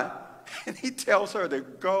run. And he tells her to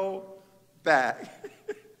go back.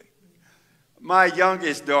 My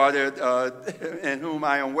youngest daughter, in whom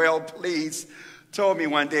I am well pleased, told me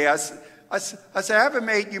one day, I said, I ever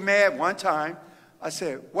made you mad one time? I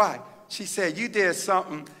said, why? She said, you did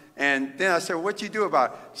something. And then I said, what you do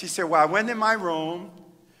about it? She said, well, I went in my room,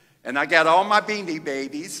 and I got all my Beanie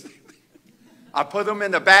Babies. I put them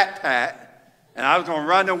in the backpack, and I was going to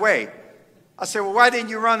run away. I said, well, why didn't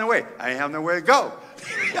you run away? I didn't have nowhere to go.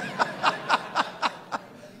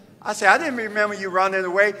 I said, I didn't remember you running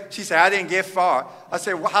away. She said, I didn't get far. I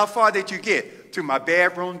said, well, how far did you get? To my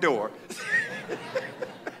bedroom door.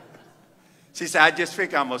 She said, I just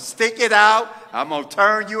figured I'm going to stick it out. I'm going to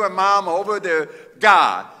turn you and Mom over to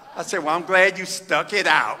God. I said, well, I'm glad you stuck it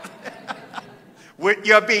out with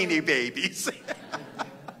your Beanie Babies.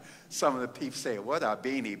 Some of the people say, what are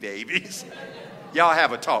Beanie Babies? Y'all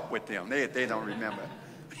have a talk with them. They don't remember.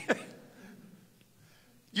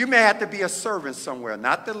 You may have to be a servant somewhere,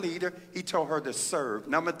 not the leader. He told her to serve.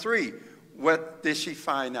 Number 3, what did she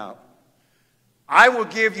find out? I will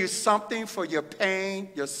give you something for your pain,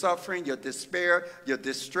 your suffering, your despair, your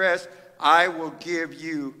distress. I will give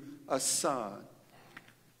you a son.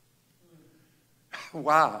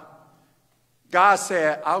 Wow. God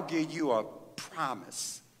said, I'll give you a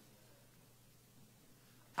promise.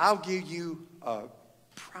 I'll give you a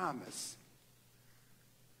promise.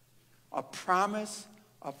 A promise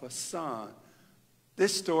of a son.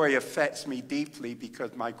 This story affects me deeply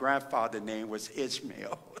because my grandfather's name was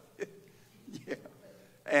Ishmael. Yeah.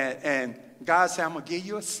 And God said, I'm going to give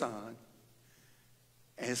you a son,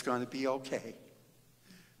 and it's going to be okay.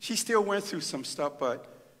 She still went through some stuff, but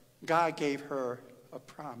God gave her a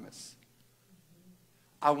promise.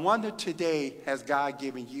 I wonder today, has God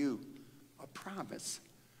given you a promise?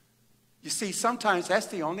 You see, sometimes that's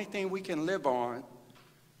the only thing we can live on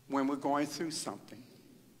when we're going through something.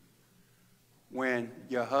 When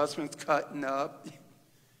your husband's cutting up,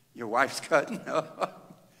 your wife's cutting up,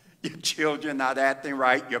 your children not acting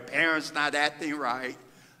right, your parents not acting right,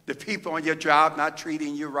 the people on your job not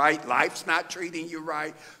treating you right, life's not treating you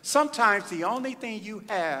right. Sometimes the only thing you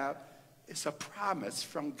have is a promise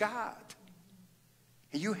from God.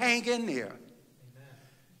 And you hang in there. Amen.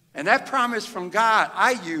 And that promise from God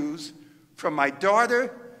I use from my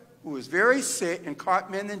daughter, who was very sick and caught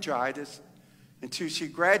meningitis, until she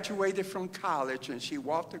graduated from college and she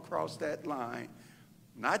walked across that line.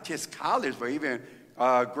 Not just college, but even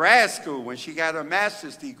grad school when she got her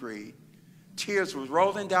master's degree. Tears were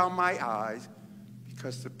rolling down my eyes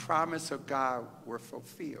because the promise of God were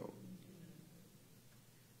fulfilled.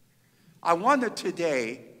 I wonder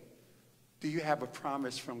today, do you have a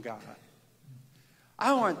promise from God? I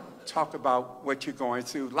don't want to talk about what you're going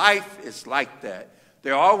through. Life is like that.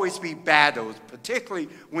 There will always be battles, particularly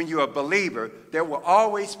when you're a believer. There will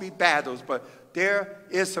always be battles, but there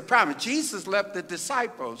is a promise. Jesus left the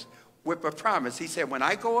disciples with a promise. He said, when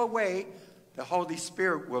I go away, the Holy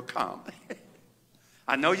Spirit will come.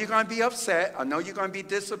 I know you're going to be upset. I know you're going to be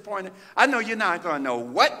disappointed. I know you're not going to know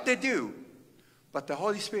what to do, but the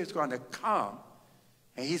Holy Spirit is going to come,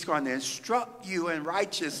 and he's going to instruct you in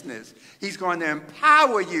righteousness. He's going to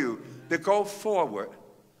empower you to go forward.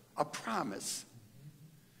 A promise.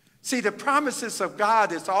 See, the promises of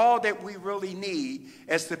God is all that we really need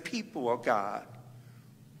as the people of God.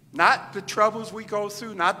 Not the troubles we go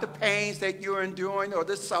through, not the pains that you're enduring or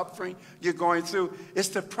the suffering you're going through. It's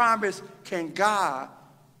the promise, can God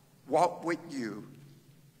walk with you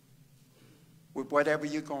with whatever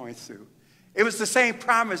you're going through? It was the same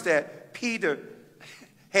promise that Peter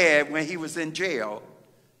had when he was in jail.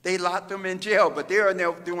 They locked him in jail, but they were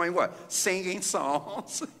doing what? Singing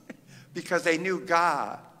songs because they knew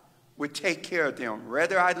God would take care of them.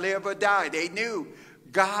 Whether I live or die, they knew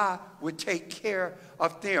God would take care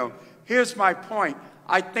of them. Here's my point.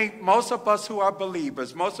 I think most of us who are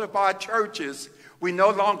believers, most of our churches, We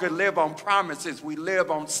no longer live on promises. We live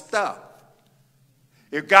on stuff.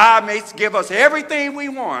 If God may give us everything we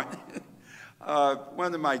want,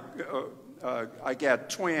 one of my, I got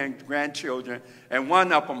twin grandchildren, and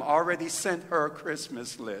one of them already sent her a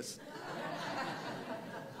Christmas list.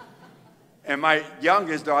 And my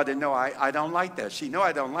youngest daughter, no, I don't like that. She know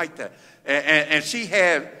I don't like that. And she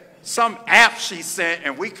had some app she sent,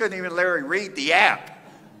 and we couldn't even let her read the app.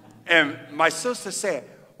 And my sister said,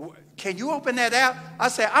 can you open that app? I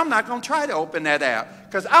said, I'm not going to try to open that app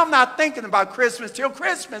because I'm not thinking about Christmas till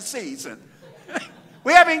Christmas season.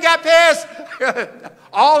 We haven't got past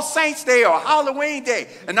All Saints Day or Halloween Day,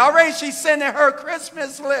 and already she's sending her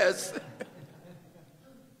Christmas list.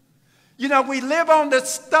 You know, we live on the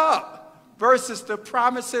stuff versus the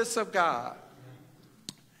promises of God.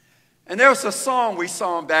 And there was a song we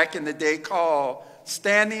sang back in the day called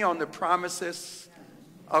Standing on the Promises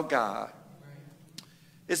of God.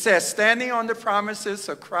 It says, standing on the promises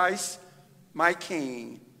of Christ, my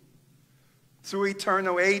King, through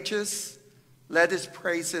eternal ages, let his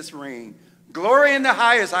praises ring. Glory in the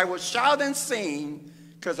highest, I will shout and sing,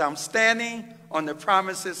 because I'm standing on the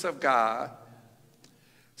promises of God.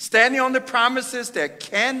 Standing on the promises that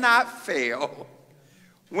cannot fail.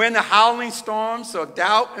 When the howling storms of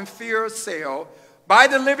doubt and fear assail, by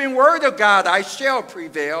the living word of God I shall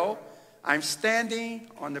prevail. I'm standing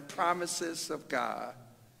on the promises of God.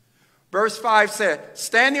 Verse 5 said,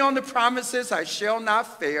 standing on the promises I shall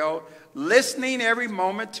not fail, listening every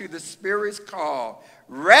moment to the Spirit's call,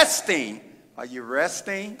 resting. Are you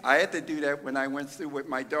resting? I had to do that when I went through with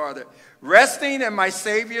my daughter. Resting in my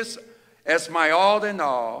Savior's as my all in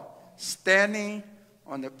all, standing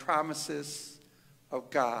on the promises of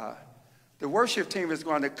God. The worship team is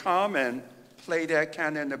going to come and play that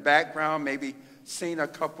kind of in the background, maybe sing a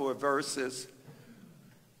couple of verses.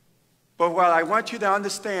 But what I want you to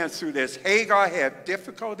understand through this, Hagar had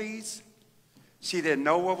difficulties. She didn't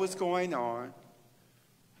know what was going on.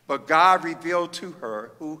 But God revealed to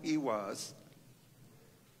her who he was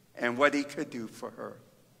and what he could do for her.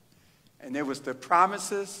 And it was the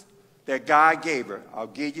promises that God gave her. I'll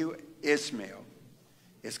give you Ishmael.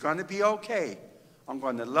 It's going to be okay. I'm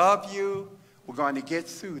going to love you. We're going to get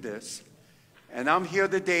through this. And I'm here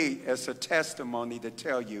today as a testimony to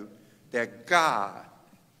tell you that God,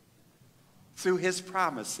 through his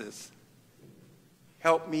promises,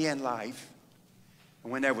 helped me in life.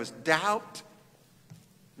 And when there was doubt,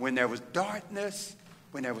 when there was darkness,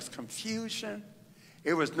 when there was confusion,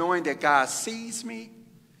 it was knowing that God sees me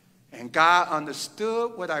and God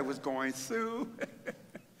understood what I was going through.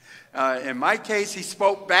 In my case, he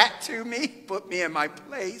spoke back to me, put me in my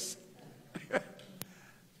place.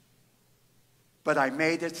 But I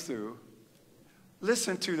made it through.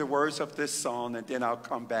 Listen to the words of this song, and then I'll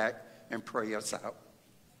come back and pray us out.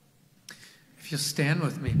 If you'll stand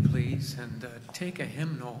with me, please, and take a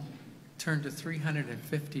hymnal. Turn to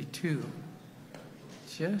 352.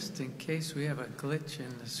 Just in case we have a glitch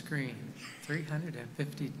in the screen.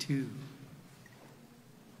 352.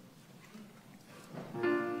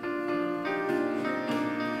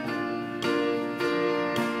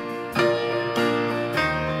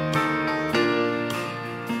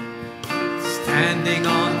 Standing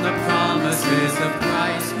on the promises of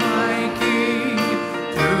Christ my King,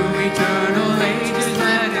 through eternal ages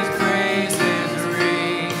let his praises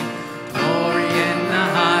ring. Glory in the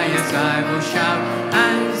highest I will shout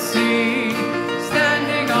and sing,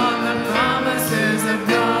 standing on the promises of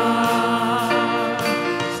God.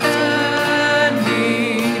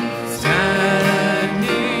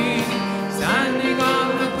 Standing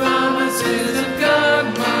on the promises of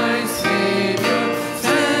God, my Savior.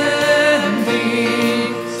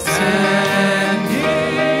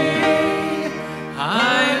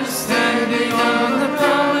 I'm standing on the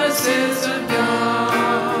promises of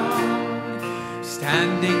God.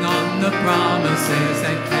 Standing on the promises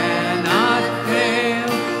that cannot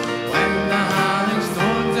fail. When the howling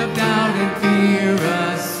storms of doubt and fear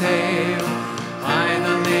assail, by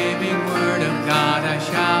the living word of God I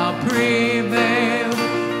shall prevail.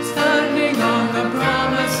 Standing on the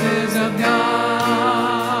promises of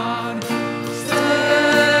God. Standing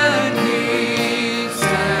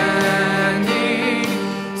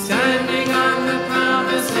on the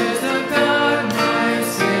promises of God, my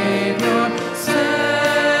Savior.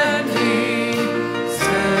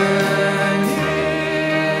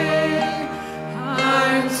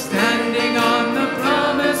 I'm standing on the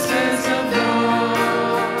promises of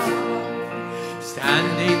God.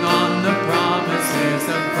 Standing on the promises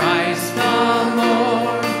of Christ the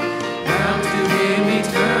Lord, bound to him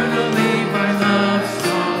eternally by love's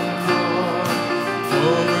strong cord,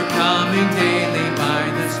 overcoming daily by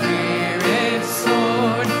the Spirit's sword.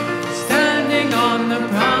 standing on the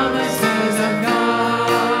promises of God.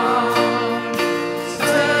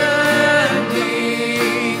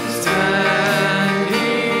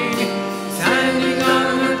 Standing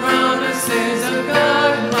on the promises of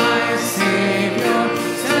God, my Savior.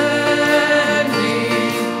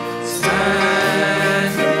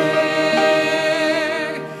 Standing,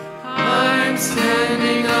 I'm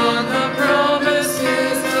standing on the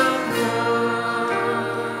promises of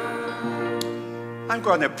God. I'm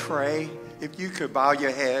going to pray. If you could bow your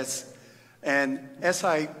heads. And as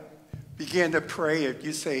I begin to pray, if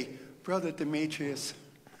you say, Brother Demetrius,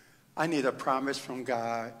 I need a promise from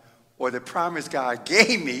God, or the promise God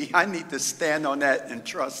gave me, I need to stand on that and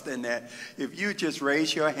trust in that. If you just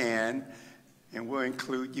raise your hand, and we'll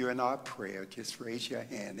include you in our prayer. Just raise your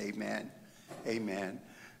hand. Amen. Amen.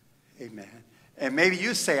 Amen. And maybe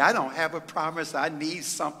you say, I don't have a promise. I need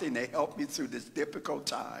something to help me through this difficult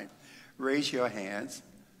time. Raise your hands.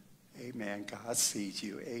 Amen. God sees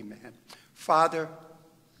you. Amen. Father,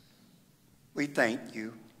 we thank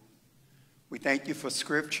you. We thank you for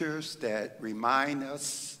scriptures that remind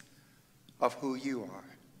us of who you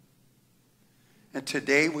are. And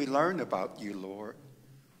today we learn about you, Lord,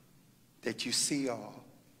 that you see all.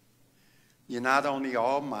 You're not only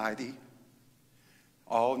almighty,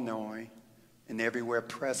 all-knowing, and everywhere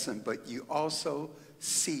present, but you also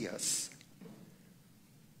see us.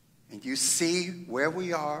 And you see where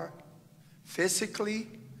we are physically,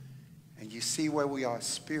 and you see where we are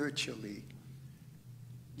spiritually.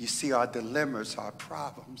 You see our dilemmas, our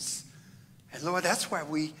problems. And Lord, that's why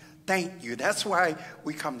we thank you. That's why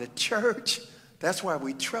we come to church. That's why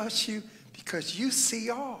we trust you, because you see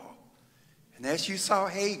all. And as you saw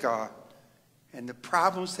Hagar and the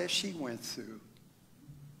problems that she went through,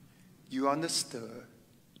 you understood.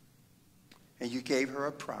 And you gave her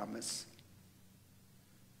a promise.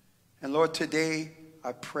 And Lord, today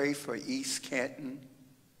I pray for East Canton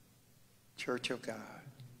Church of God.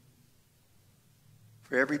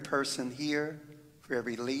 For every person here, for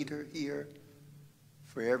every leader here,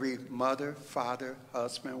 for every mother, father,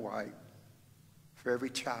 husband, wife, for every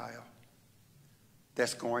child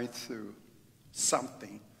that's going through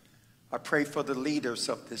something. I pray for the leaders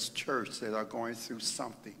of this church that are going through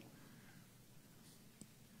something.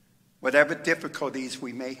 Whatever difficulties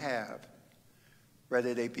we may have,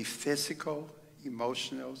 whether they be physical,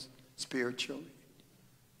 emotional, spiritual,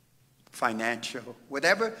 financial,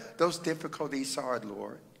 whatever those difficulties are,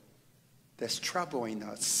 Lord, that's troubling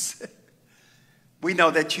us. We know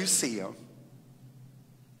that you see them.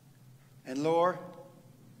 And Lord,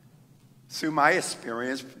 through my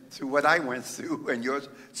experience, through what I went through, and you're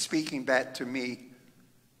speaking back to me,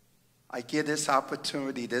 I give this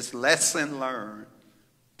opportunity, this lesson learned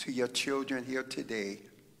to your children here today,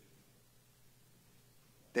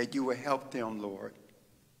 that you will help them, Lord.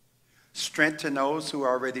 Strengthen those who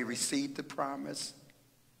already received the promise.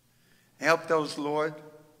 Help those, Lord,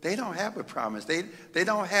 they don't have a promise. They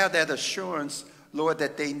don't have that assurance, Lord,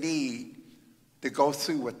 that they need to go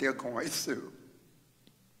through what they're going through.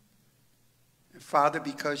 And Father,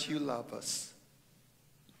 because you love us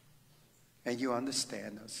and you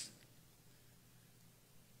understand us,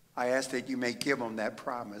 I ask that you may give them that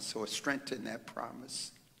promise or strengthen that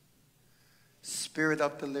promise. Spirit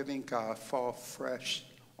of the living God, fall fresh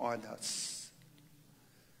on us,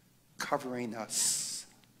 covering us,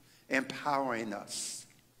 empowering us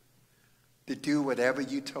to do whatever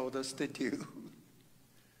you told us to do.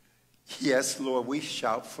 Yes, Lord, we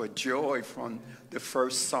shout for joy from the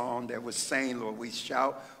first song that was saying, Lord, we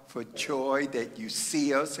shout for joy that you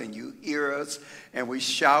see us and you hear us, and we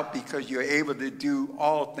shout because you're able to do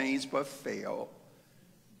all things but fail.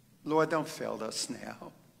 Lord, don't fail us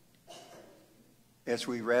now as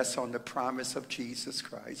we rest on the promise of Jesus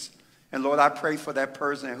Christ. And Lord, I pray for that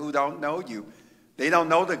person who don't know you. They don't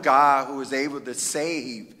know the God who is able to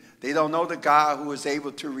save. They don't know the God who is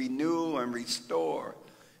able to renew and restore.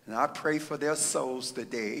 And I pray for their souls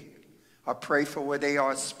today. I pray for where they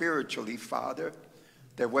are spiritually, Father,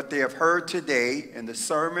 that what they have heard today in the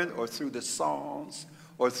sermon or through the songs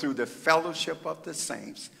or through the fellowship of the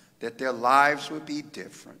saints, that their lives would be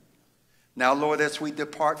different. Now, Lord, as we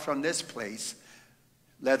depart from this place,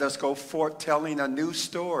 let us go forth telling a new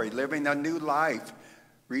story, living a new life,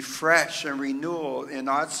 refresh and renewal in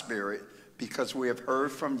our spirit because we have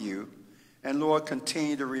heard from you. And Lord,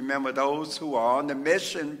 continue to remember those who are on the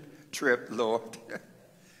mission trip, Lord.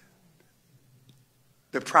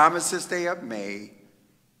 The promises they have made,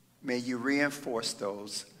 may you reinforce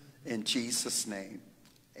those in Jesus' name.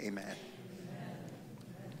 Amen.